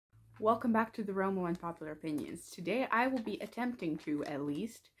Welcome back to the realm of unpopular opinions. Today I will be attempting to, at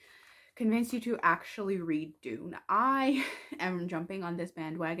least, convince you to actually read Dune. I am jumping on this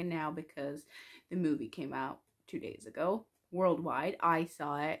bandwagon now because the movie came out 2 days ago, worldwide. I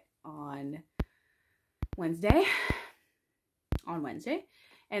saw it on Wednesday,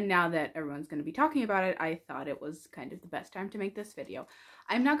 and now that everyone's going to be talking about it, I thought it was kind of the best time to make this video.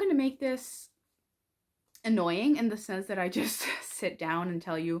 I'm not going to make this annoying in the sense that I just sit down and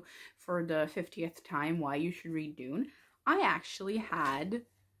tell you for the 50th time why you should read Dune. I actually had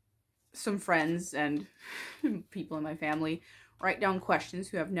some friends and people in my family write down questions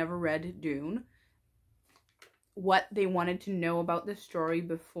who have never read Dune, what they wanted to know about the story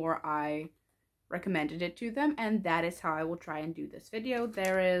before I recommended it to them, and that is how I will try and do this video.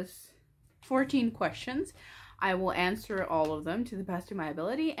 There is 14 questions. I will answer all of them to the best of my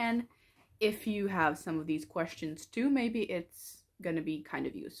ability, and if you have some of these questions too, maybe it's going to be kind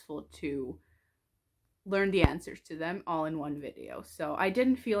of useful to learn the answers to them all in one video. So I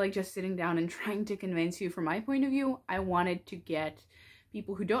didn't feel like just sitting down and trying to convince you from my point of view. I wanted to get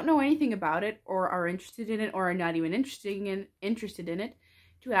people who don't know anything about it or are interested in it or are not even interested in it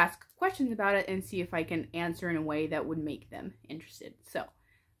to ask questions about it and see if I can answer in a way that would make them interested. So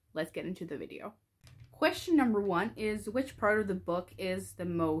let's get into the video. Question number 1 is, which part of the book is the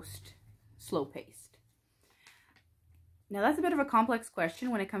most slow-paced? Now that's a bit of a complex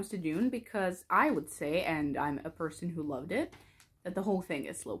question when it comes to Dune, because I would say, and I'm a person who loved it, that the whole thing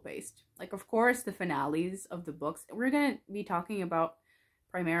is slow-paced. Like, of course, the finales of the books, we're going to be talking about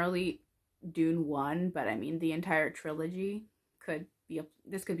primarily Dune 1, but I mean the entire trilogy could be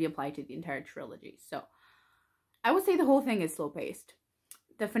applied to the entire trilogy. So I would say the whole thing is slow-paced.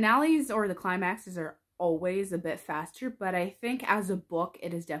 The finales or the climaxes are always a bit faster, but I think as a book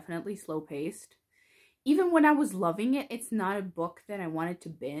it is definitely slow-paced. Even when I was loving it, it's not a book that I wanted to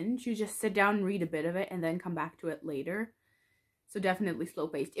binge. You just sit down and read a bit of it and then come back to it later. So definitely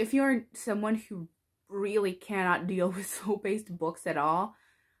slow-paced. If you're someone who really cannot deal with slow-paced books at all,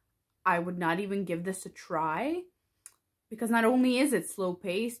 I would not even give this a try. Because not only is it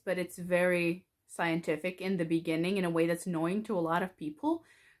slow-paced, but it's very scientific in the beginning in a way that's annoying to a lot of people.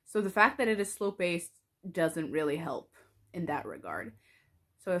 So the fact that it is slow-paced doesn't really help in that regard.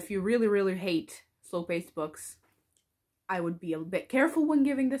 So if you really, really hate slow-paced books, I would be a bit careful when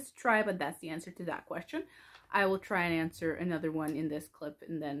giving this a try, but that's the answer to that question. I will try and answer another one in this clip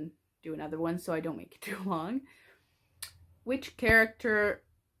and then do another one so I don't make it too long. Which character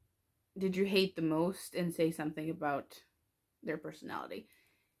did you hate the most, and say something about their personality?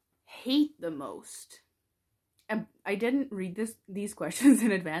 Hate the most. I didn't read these questions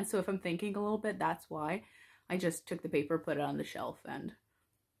in advance, so if I'm thinking a little bit, that's why. I just took the paper, put it on the shelf, and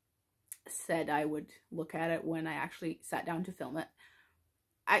said I would look at it when I actually sat down to film it.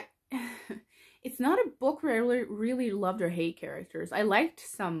 It's not a book where I really loved or hate characters. I liked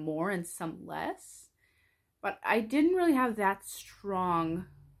some more and some less, but I didn't really have that strong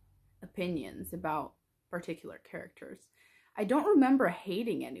opinions about particular characters. I don't remember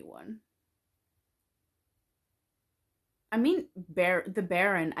hating anyone. I mean, the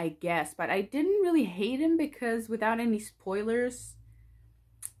Baron, I guess, but I didn't really hate him because, without any spoilers,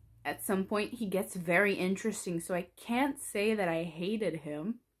 at some point he gets very interesting, so I can't say that I hated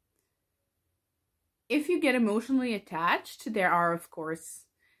him. If you get emotionally attached, there are, of course,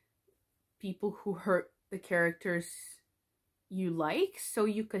 people who hurt the characters you like, so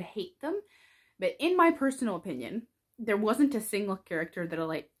you could hate them. But in my personal opinion, there wasn't a single character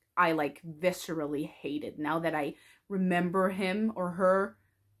that I viscerally hated. Now that I remember him or her,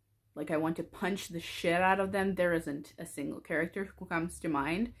 like I want to punch the shit out of them, there isn't a single character who comes to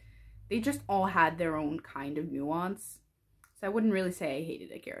mind. They just all had their own kind of nuance. So I wouldn't really say I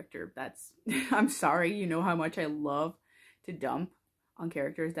hated a character. That's, I'm sorry, you know how much I love to dump on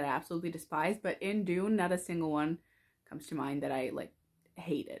characters that I absolutely despise, but in Dune, not a single one comes to mind that I,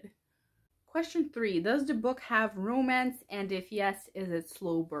 hated. Question 3, does the book have romance, and if yes, is it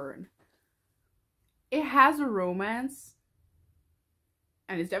slow burn? It has a romance,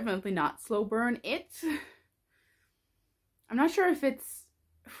 and it's definitely not slow burn. I'm not sure if it's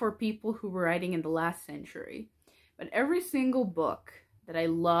for people who were writing in the last century, but every single book that I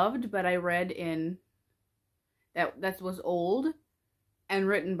loved but I read in that was old and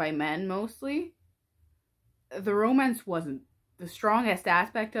written by men mostly, the romance wasn't the strongest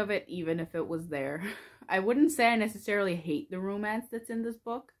aspect of it, even if it was there. I wouldn't say I necessarily hate the romance that's in this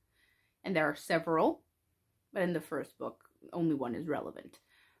book, and there are several, but in the first book only one is relevant.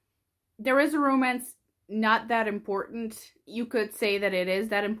 There is a romance. Not that important. You could say that it is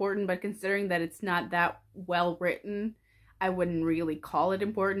that important, but considering that it's not that well written, I wouldn't really call it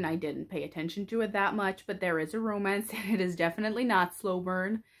important. I didn't pay attention to it that much, but there is a romance, and it is definitely not slow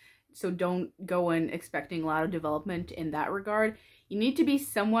burn. So don't go in expecting a lot of development in that regard. You need to be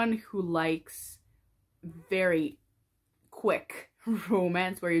someone who likes very quick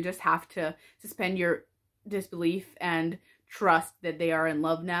romance, where you just have to suspend your disbelief and trust that they are in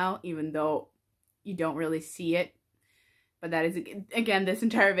love now, even though you don't really see it. But that is, again, this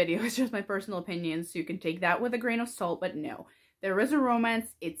entire video is just my personal opinion, so you can take that with a grain of salt. But no, there is a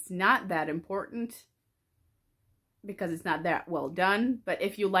romance. It's not that important because it's not that well done. But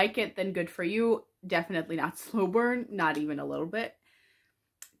if you like it, then good for you. Definitely not slow burn, not even a little bit.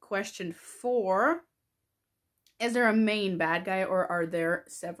 Question 4. Is there a main bad guy, or are there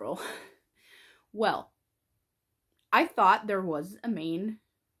several? Well, I thought there was a main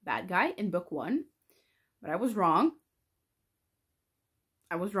bad guy in book 1, but I was wrong.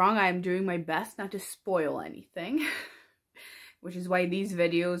 I am doing my best not to spoil anything, which is why these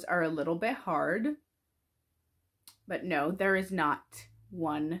videos are a little bit hard. But no, there is not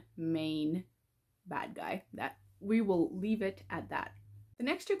one main bad guy. That we will leave it at that. The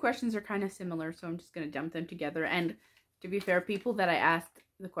next 2 questions are kind of similar, so I'm just going to dump them together. And to be fair, people that I asked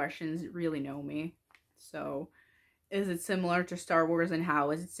the questions really know me. So, is it similar to Star Wars, and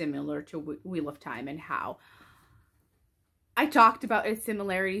how? Is it similar to Wheel of Time, and how? I talked about its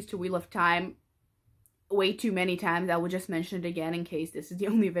similarities to Wheel of Time way too many times. I will just mention it again in case this is the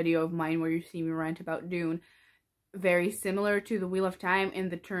only video of mine where you see me rant about Dune. Very similar to the Wheel of Time in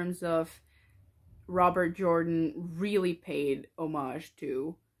the terms of Robert Jordan really paid homage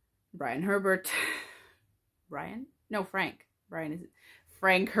to Brian Herbert. Brian? No, Frank. Brian is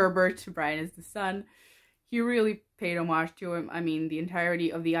Frank Herbert. Brian is the son. He really paid homage to him. I mean, the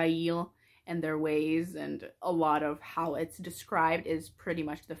entirety of the Aiel and their ways, and a lot of how it's described is pretty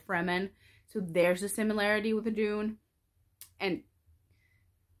much the Fremen. So there's a similarity with the Dune. And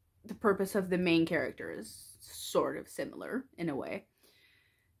the purpose of the main character is sort of similar in a way.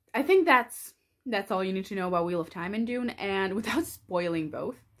 I think that's all you need to know about Wheel of Time and Dune, and without spoiling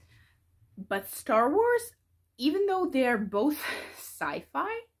both. But Star Wars, even though they're both sci-fi,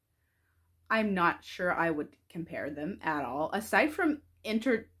 I'm not sure I would compare them at all. Aside from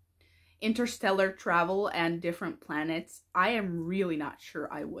interstellar travel and different planets, I am really not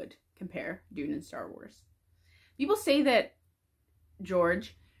sure I would compare Dune and Star Wars. People say that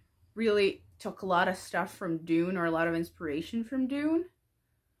George really took a lot of stuff from Dune, or a lot of inspiration from Dune,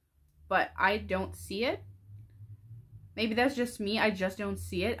 but I don't see it. Maybe that's just me. I just don't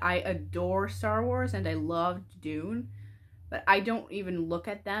see it. I adore Star Wars and I loved Dune, but I don't even look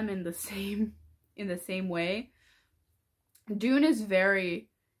at them in the same way. Dune is very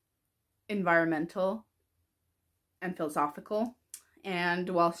environmental and philosophical, and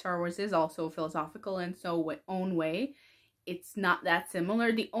while Star Wars is also philosophical in its own way, it's not that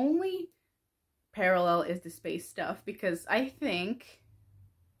similar. The only parallel is the space stuff, because I think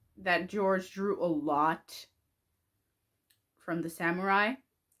that George drew a lot from the samurai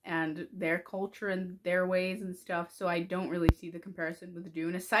and their culture and their ways and stuff, so I don't really see the comparison with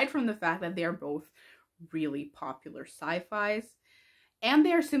Dune, aside from the fact that they are both really popular sci-fis. And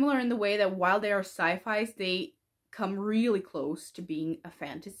they are similar in the way that while they are sci-fis, they come really close to being a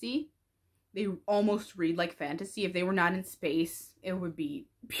fantasy. They almost read like fantasy. If they were not in space, it would be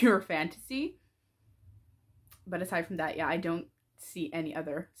pure fantasy. But aside from that, yeah, I don't see any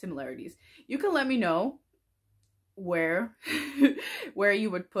other similarities. You can let me know where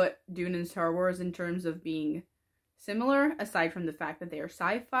you would put Dune and Star Wars in terms of being similar, aside from the fact that they are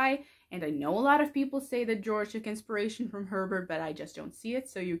sci-fi. And I know a lot of people say that George took inspiration from Herbert, but I just don't see it,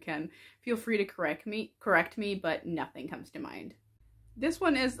 so you can feel free to correct me, but nothing comes to mind. This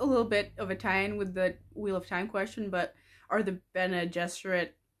one is a little bit of a tie-in with the Wheel of Time question, but are the Bene Gesserit...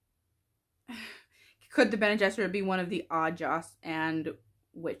 Could the Bene Gesserit be one of the Ajahs, and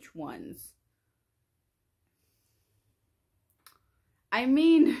which ones? I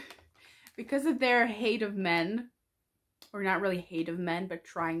mean, because of their hate of men, or not really hate of men, but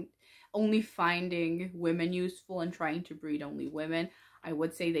only finding women useful and trying to breed only women, I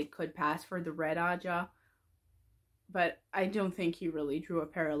would say they could pass for the Red Ajah. But I don't think he really drew a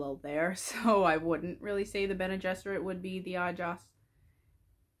parallel there, so I wouldn't really say the Bene Gesserit would be the Ajahs.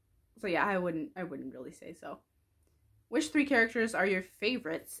 So yeah, I wouldn't really say so. Which 3 characters are your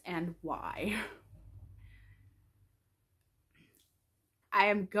favorites and why? I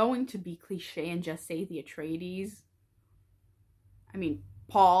am going to be cliche and just say the Atreides. I mean,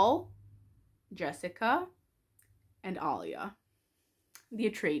 Paul, Jessica, and Alia. The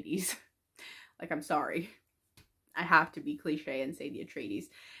Atreides. Like, I'm sorry. I have to be cliche and say the Atreides.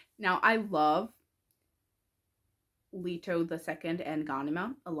 Now, I love Leto the Second and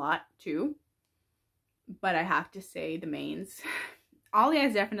Ghanima a lot too. But I have to say the mains. Alia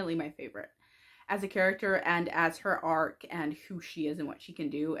is definitely my favorite. As a character and as her arc and who she is and what she can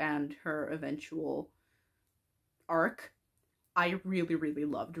do and her eventual arc. I really, really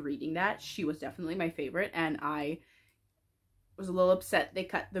loved reading that. She was definitely my favorite, and I was a little upset they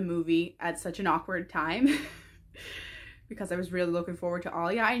cut the movie at such an awkward time because I was really looking forward to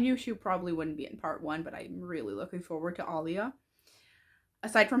Alia. I knew she probably wouldn't be in part 1, but I'm really looking forward to Alia.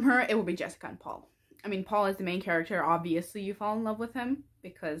 Aside from her, it would be Jessica and Paul. I mean, Paul is the main character. Obviously, you fall in love with him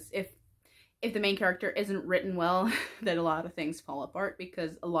because if the main character isn't written well, then a lot of things fall apart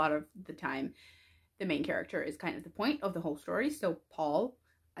because a lot of the time the main character is kind of the point of the whole story. So Paul,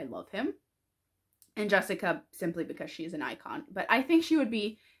 I love him. And Jessica, simply because she's an icon. But I think she would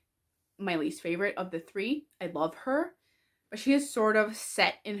be my least favorite of the 3. I love her, but she is sort of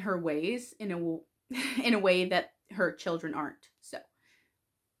set in her ways in a way that her children aren't. So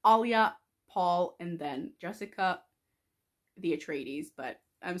Alia, Paul, and then Jessica, the Atreides. But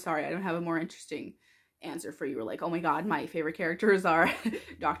I'm sorry, I don't have a more interesting answer for you. Or like, oh my god, my favorite characters are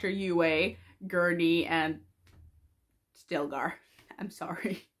Dr. Yue, Gurney, and Stilgar. I'm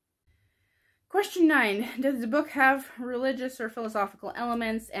sorry. Question 9. Does the book have religious or philosophical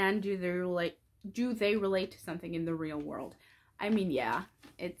elements, and do they relate to something in the real world? I mean, yeah.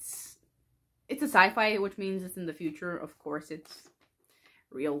 It's a sci-fi, which means it's in the future. Of course, it's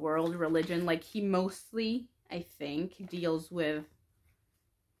real world religion. Like, he mostly, I think, deals with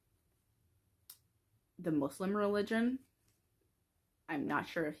the Muslim religion. I'm not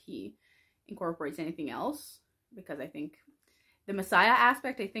sure if he incorporates anything else, because I think the Messiah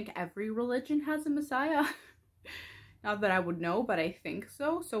aspect, I think every religion has a Messiah. Not that I would know, but I think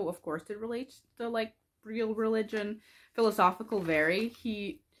so. So of course it relates to like real religion. Philosophical, very.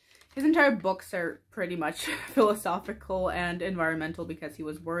 His entire books are pretty much philosophical and environmental because he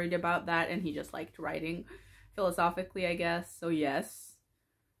was worried about that and he just liked writing philosophically, I guess. So yes,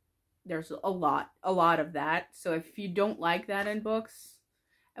 there's a lot of that. So if you don't like that in books,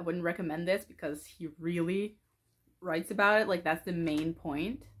 I wouldn't recommend this because he really writes about it. Like, that's the main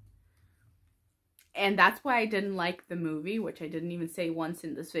point. And that's why I didn't like the movie, which I didn't even say once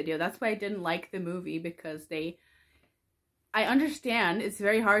in this video. That's why I didn't like the movie, because I understand it's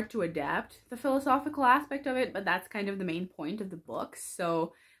very hard to adapt the philosophical aspect of it, but that's kind of the main point of the book.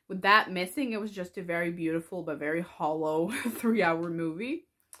 So with that missing, it was just a very beautiful but very hollow 3-hour movie.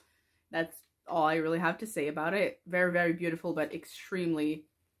 That's all I really have to say about it. Very, very beautiful, but extremely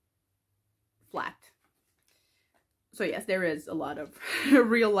flat. So yes, there is a lot of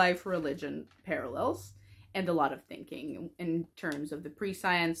real life religion parallels and a lot of thinking in terms of the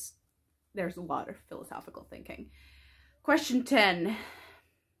pre-science. There's a lot of philosophical thinking. Question 10.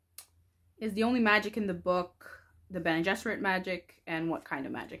 Is the only magic in the book the Bene Gesserit magic, and what kind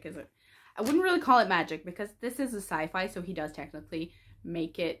of magic is it? I wouldn't really call it magic because this is a sci-fi, so he does technically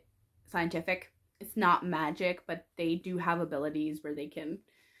make it scientific. It's not magic, but they do have abilities where they can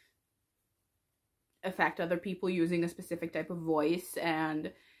affect other people using a specific type of voice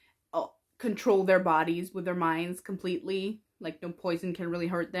and control their bodies with their minds completely. Like, no poison can really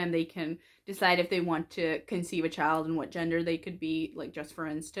hurt them. They can decide if they want to conceive a child and what gender they could be, like, just for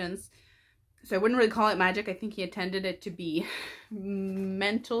instance. So I wouldn't really call it magic. I think he intended it to be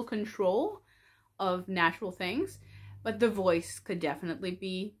mental control of natural things. But the voice could definitely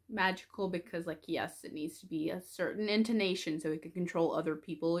be magical because, like, yes, it needs to be a certain intonation so it could control other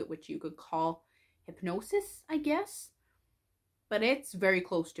people, which you could call hypnosis, I guess. But it's very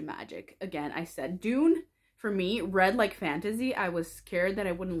close to magic. Again, I said Dune, for me, read like fantasy. I was scared that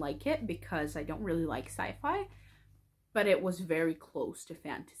I wouldn't like it because I don't really like sci-fi. But it was very close to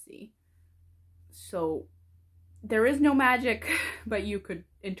fantasy. So there is no magic, but you could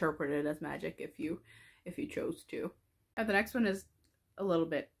interpret it as magic if you chose to. And the next one is a little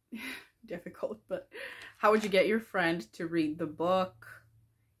bit difficult, but how would you get your friend to read the book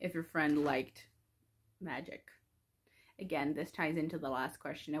if your friend liked magic? Again, this ties into the last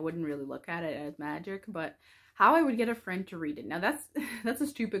question. I wouldn't really look at it as magic, but how I would get a friend to read it. Now that's a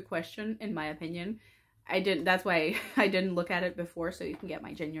stupid question in my opinion. That's why I didn't look at it before, so you can get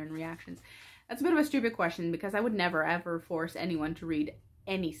my genuine reactions. That's a bit of a stupid question because I would never ever force anyone to read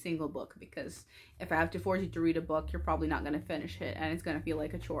any single book, because if I have to force you to read a book, you're probably not going to finish it and it's going to feel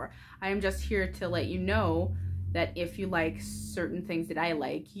like a chore. I am just here to let you know that if you like certain things that I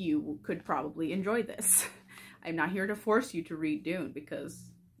like, you could probably enjoy this. I'm not here to force you to read Dune,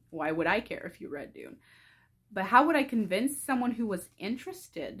 because why would I care if you read Dune? But how would I convince someone who was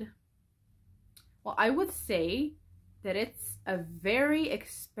interested? Well, I would say that it's a very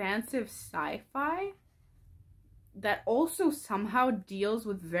expansive sci-fi that also somehow deals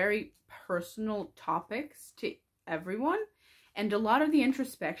with very personal topics to everyone. And a lot of the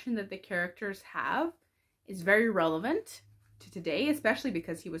introspection that the characters have is very relevant to today, especially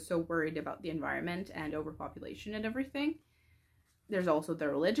because he was so worried about the environment and overpopulation and everything. There's also the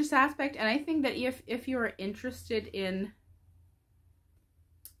religious aspect, and I think that if you're interested in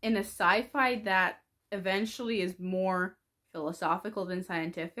a sci-fi that eventually is more philosophical than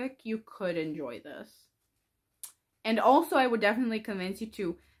scientific, you could enjoy this. And also, I would definitely convince you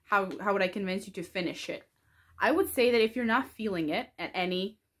to, how would I convince you to finish it? I would say that if you're not feeling it at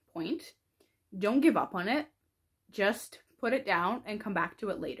any point, don't give up on it. Just put it down and come back to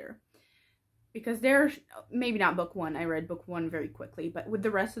it later. Because there's, maybe not book one, I read book one very quickly, but with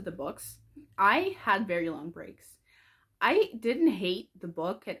the rest of the books, I had very long breaks. I didn't hate the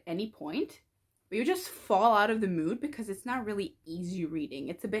book at any point, but you just fall out of the mood because it's not really easy reading.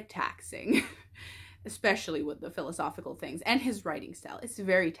 It's a bit taxing, especially with the philosophical things and his writing style. It's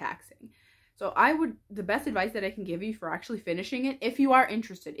very taxing. So the best advice that I can give you for actually finishing it, if you are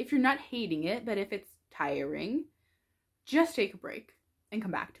interested, if you're not hating it, but if it's tiring, just take a break and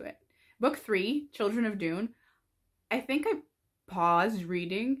come back to it. Book 3, Children of Dune, I think I paused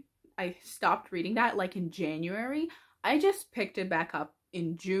reading. I stopped reading that like in January. I just picked it back up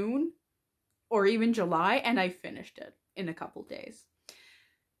in June or even July, and I finished it in a couple days.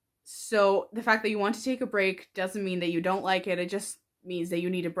 So the fact that you want to take a break doesn't mean that you don't like it. It just means that you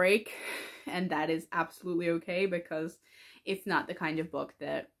need a break, and that is absolutely okay because it's not the kind of book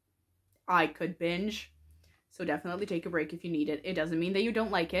that I could binge. So definitely take a break if you need it. It doesn't mean that you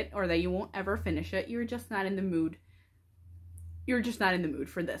don't like it or that you won't ever finish it. You're just not in the mood. You're just not in the mood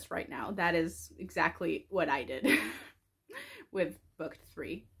for this right now. That is exactly what I did with book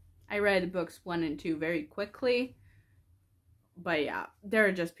 3. I read books 1 and 2 very quickly. But yeah, there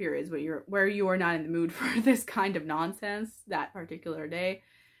are just periods where you are not in the mood for this kind of nonsense that particular day.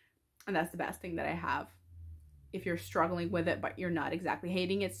 And that's the best thing that I have. If you're struggling with it, but you're not exactly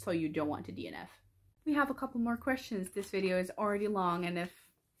hating it, so you don't want to DNF. We have a couple more questions. This video is already long, and if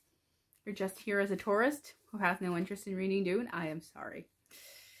you're just here as a tourist who has no interest in reading Dune, I am sorry.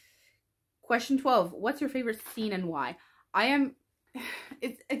 Question 12. What's your favorite scene and why?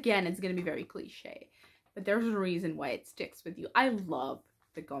 It's going to be very cliche, but there's a reason why it sticks with you. I love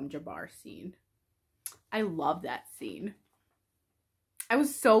the Gom Jabbar scene. I love that scene. I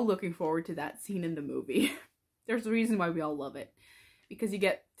was so looking forward to that scene in the movie. There's a reason why we all love it. Because you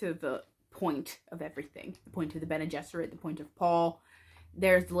get to the point of everything. The point of the Bene Gesserit, the point of Paul.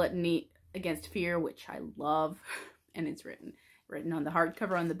 There's the litany against fear, which I love. And it's written on the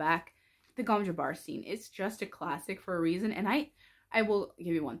hardcover on the back. The Gom Jabbar scene. It's just a classic for a reason. And I will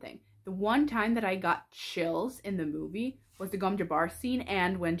give you one thing. The one time that I got chills in the movie was the Gom Jabbar scene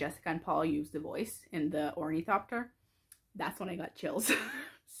and when Jessica and Paul used the voice in the Ornithopter. That's when I got chills.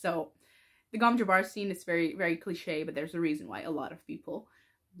 So the Gom Jabbar scene is very, very cliche, but there's a reason why a lot of people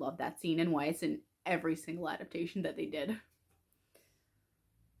love that scene and why it's in every single adaptation that they did.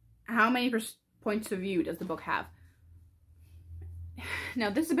 How many points of view does the book have? Now,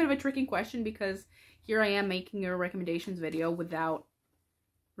 this is a bit of a tricky question because here I am making a recommendations video without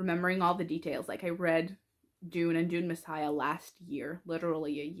remembering all the details. Like, I read Dune and Dune Messiah last year,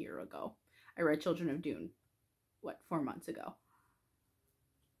 literally a year ago. I read Children of Dune, 4 months ago.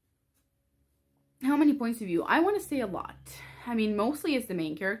 How many points of view? I want to say a lot. I mean, mostly it's the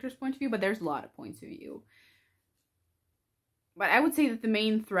main character's point of view, but there's a lot of points of view. But I would say that the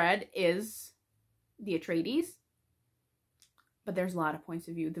main thread is the Atreides. But there's a lot of points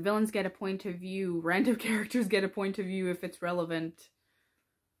of view. The villains get a point of view. Random characters get a point of view if it's relevant.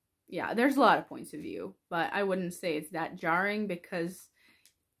 Yeah, there's a lot of points of view. But I wouldn't say it's that jarring because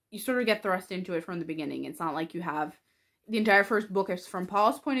you sort of get thrust into it from the beginning. It's not like you have the entire first book is from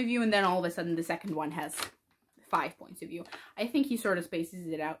Paul's point of view and then all of a sudden the second one has 5 points of view. I think he sort of spaces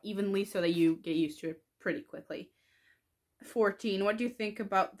it out evenly so that you get used to it pretty quickly. 14. What do you think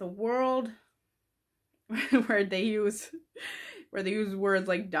about the world where they use words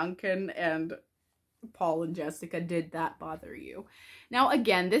like Duncan and Paul and Jessica? Did that bother you? Now,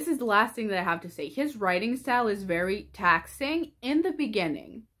 again, this is the last thing that I have to say. His writing style is very taxing in the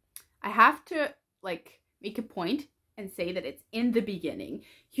beginning. I have to, make a point and say that it's in the beginning.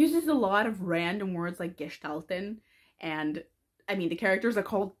 He uses a lot of random words like Gestalten, and, I mean, the characters are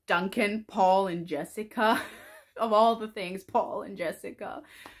called Duncan, Paul, and Jessica. Of all the things, Paul and Jessica.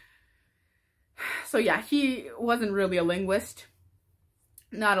 So yeah, he wasn't really a linguist.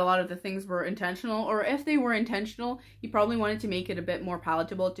 Not a lot of the things were intentional, or if they were intentional, he probably wanted to make it a bit more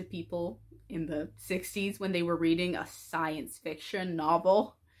palatable to people in the 60s when they were reading a science fiction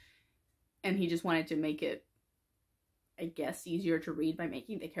novel. And he just wanted to make it I guess, easier to read by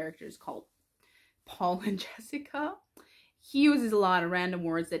making the characters called Paul and Jessica. He uses a lot of random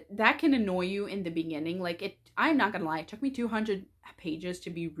words that can annoy you in the beginning. Like, I'm not gonna lie, it took me 200 pages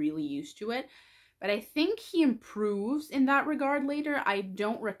to be really used to it. But I think he improves in that regard later. I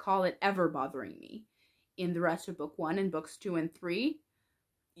don't recall it ever bothering me in the rest of book 1 and books 2 and 3.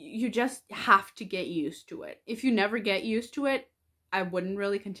 You just have to get used to it. If you never get used to it, I wouldn't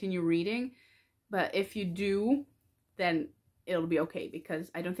really continue reading. But if you do, then it'll be okay,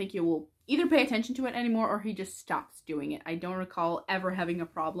 because I don't think you will either pay attention to it anymore or he just stops doing it. I don't recall ever having a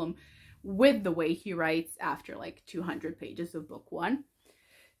problem with the way he writes after like 200 pages of book 1.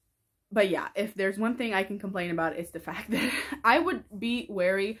 But yeah, if there's one thing I can complain about, it's the fact that I would be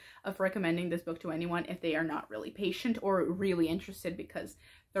wary of recommending this book to anyone if they are not really patient or really interested, because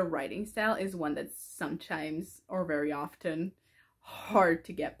the writing style is one that's sometimes, or very often, hard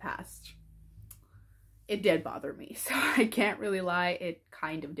to get past. It did bother me, so I can't really lie, it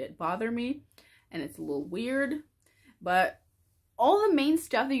kind of did bother me, and it's a little weird, but all the main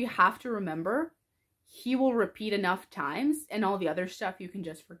stuff that you have to remember, he will repeat enough times, and all the other stuff you can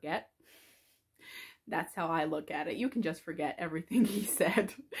just forget. That's how I look at it. You can just forget everything he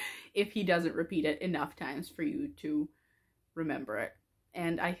said if he doesn't repeat it enough times for you to remember it.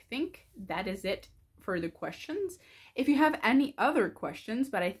 And I think that is it for the questions. If you have any other questions,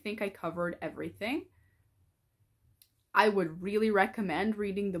 but I think I covered everything, I would really recommend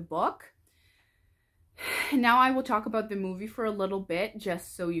reading the book. Now I will talk about the movie for a little bit,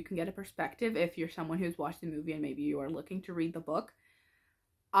 just so you can get a perspective if you're someone who's watched the movie and maybe you are looking to read the book.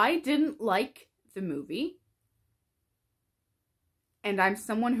 I didn't like the movie, and I'm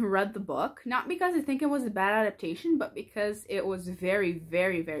someone who read the book, not because I think it was a bad adaptation, but because it was very,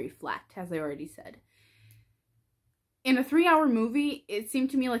 very, very flat, as I already said. In a 3-hour movie, it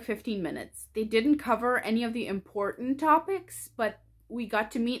seemed to me like 15 minutes. They didn't cover any of the important topics, but we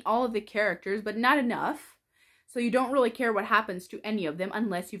got to meet all of the characters, but not enough. So you don't really care what happens to any of them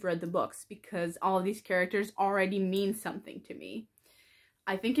unless you've read the books, because all of these characters already mean something to me.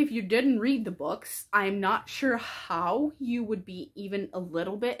 I think if you didn't read the books, I'm not sure how you would be even a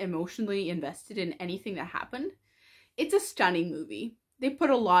little bit emotionally invested in anything that happened. It's a stunning movie. They put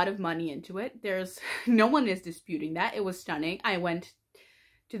a lot of money into it. No one is disputing that. It was stunning. I went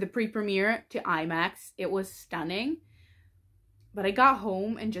to the pre-premiere to IMAX. It was stunning. But I got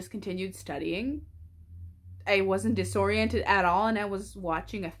home and just continued studying. I wasn't disoriented at all, and I was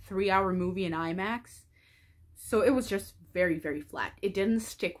watching a 3-hour movie in IMAX. So it was just very, very flat. It didn't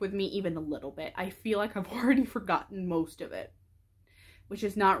stick with me even a little bit. I feel like I've already forgotten most of it, which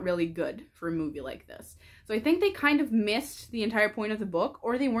is not really good for a movie like this. So I think they kind of missed the entire point of the book,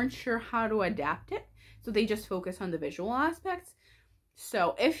 or they weren't sure how to adapt it, so they just focused on the visual aspects.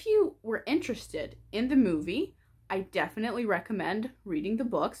 So if you were interested in the movie, I definitely recommend reading the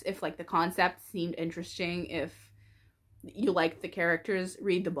books. If like the concept seemed interesting, if you like the characters,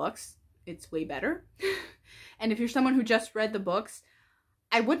 read the books. It's way better. And if you're someone who just read the books,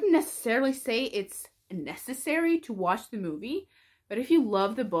 I wouldn't necessarily say it's necessary to watch the movie, but if you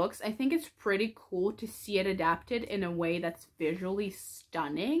love the books, I think it's pretty cool to see it adapted in a way that's visually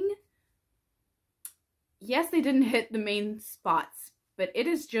stunning. Yes, they didn't hit the main spots, but it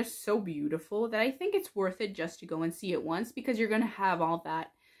is just so beautiful that I think it's worth it just to go and see it once, because you're going to have all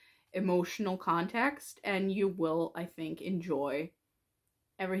that emotional context, and you will, I think, enjoy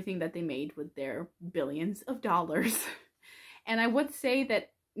everything that they made with their billions of dollars. And I would say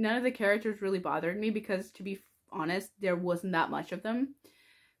that none of the characters really bothered me, because to be honest, there wasn't that much of them.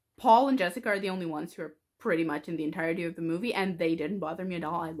 Paul and Jessica are the only ones who are pretty much in the entirety of the movie, and they didn't bother me at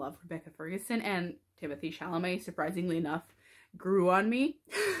all. I love Rebecca Ferguson, and Timothée Chalamet, surprisingly enough, grew on me.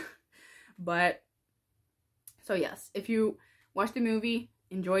 But, so yes, if you watched the movie,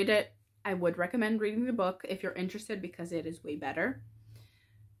 enjoyed it, I would recommend reading the book if you're interested, because it is way better.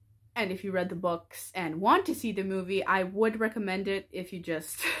 And if you read the books and want to see the movie, I would recommend it if you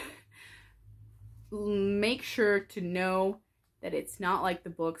just make sure to know that it's not like the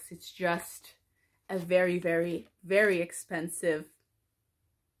books. It's just a very, very, very expensive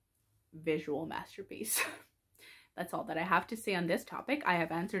visual masterpiece. That's all that I have to say on this topic. I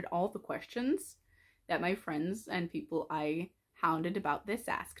have answered all the questions that my friends and people I hounded about this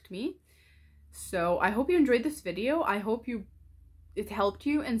asked me. So I hope you enjoyed this video. I hope it helped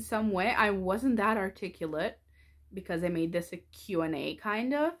you in some way. I wasn't that articulate because I made this a Q&A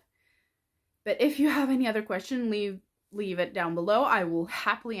kind of. But if you have any other question, leave it down below. I will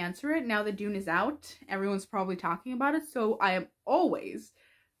happily answer it. Now that Dune is out, everyone's probably talking about it, so I am always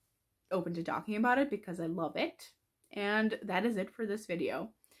open to talking about it because I love it. And that is it for this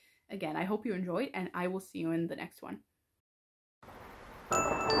video. Again, I hope you enjoyed, and I will see you in the next one.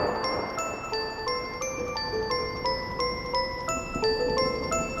 Bye.